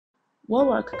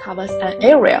WOWORK covers an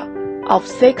area of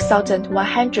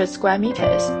 6,100 square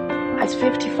meters, has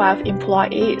 55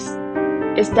 employees,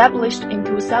 established in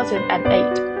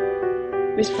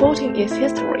 2008. With 14 years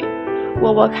history,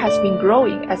 WOWORK has been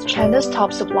growing as China's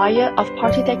top supplier of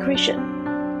party decoration.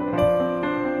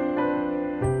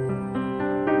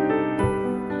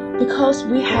 Because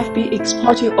we have been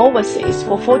exporting overseas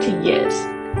for 14 years,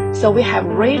 so we have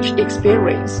rich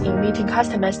experience in meeting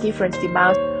customers' different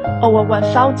demands. Over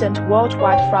 1,000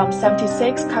 worldwide from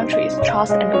 76 countries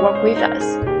trust and work with us.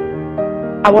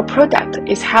 Our product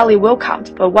is highly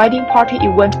welcomed by wedding party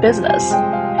event business,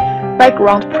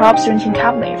 background props renting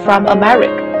company from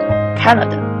America,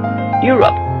 Canada,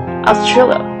 Europe,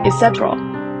 Australia, etc.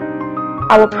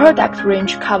 Our product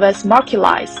range covers marquee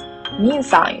lights, neon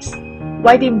signs,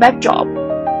 wedding backdrop,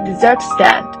 dessert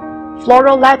stand,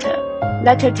 floral letter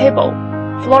table,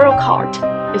 floral cart,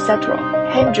 etc.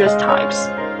 Hundreds types.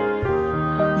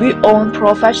 We own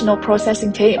professional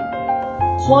processing team,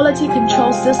 quality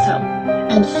control system,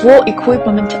 and full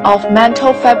equipment of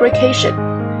metal fabrication,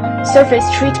 surface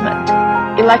treatment,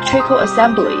 electrical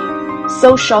assembly,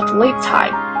 so short lead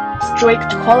time, strict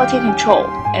quality control,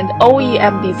 and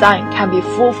OEM design can be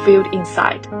fulfilled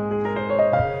inside.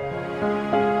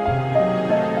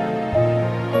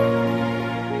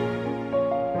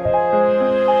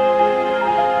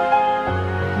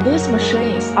 These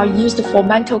machines are used for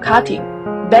metal cutting,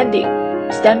 bending,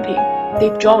 stamping,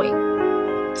 deep drawing,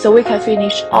 so we can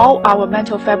finish all our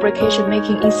metal fabrication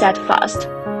making inside fast.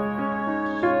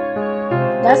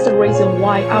 That's the reason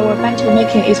why our metal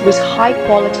making is with high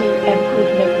quality and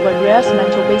could make various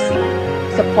metal basic,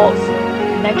 supports,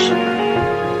 connection.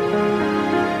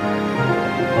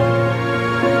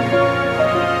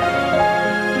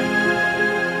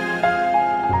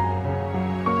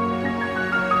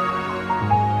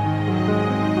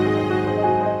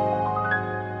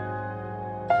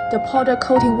 The powder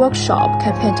coating workshop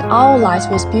can paint all lights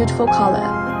with beautiful color.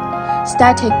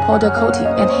 Static powder coating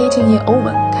and heating in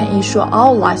oven can ensure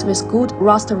all lights with good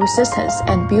rust resistance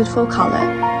and beautiful color.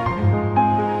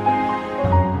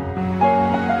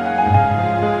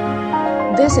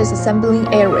 This is assembling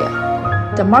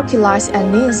area. The marquee lights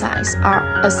and neon signs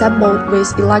are assembled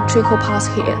with electrical parts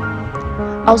here.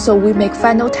 Also, we make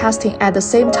final testing at the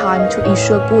same time to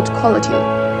ensure good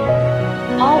quality.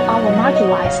 All our marquee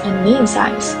lights and neon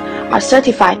signs are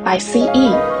certified by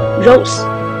CE, RoHS,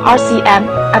 RCM,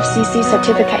 FCC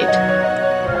certificate.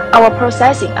 Our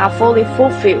processing are fully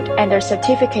fulfilled under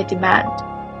certificate demand.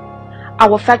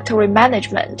 Our factory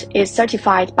management is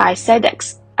certified by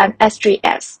SEDEX and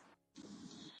SGS.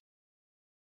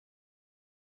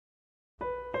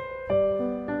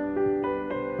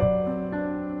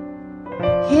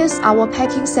 Here's our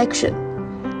packing section.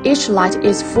 Each light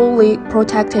is fully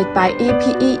protected by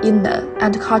EPE inner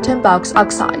and carton box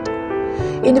oxide.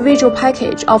 Individual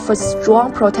package offers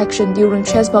strong protection during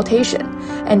transportation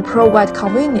and provide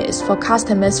convenience for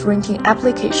customers' renting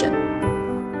application.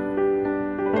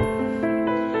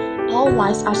 All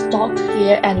lights are stocked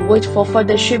here and wait for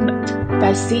further shipment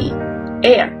by sea,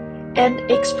 air, and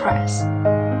express.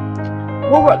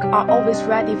 WOWORK are always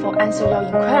ready for answer your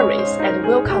inquiries and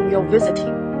welcome your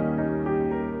visiting.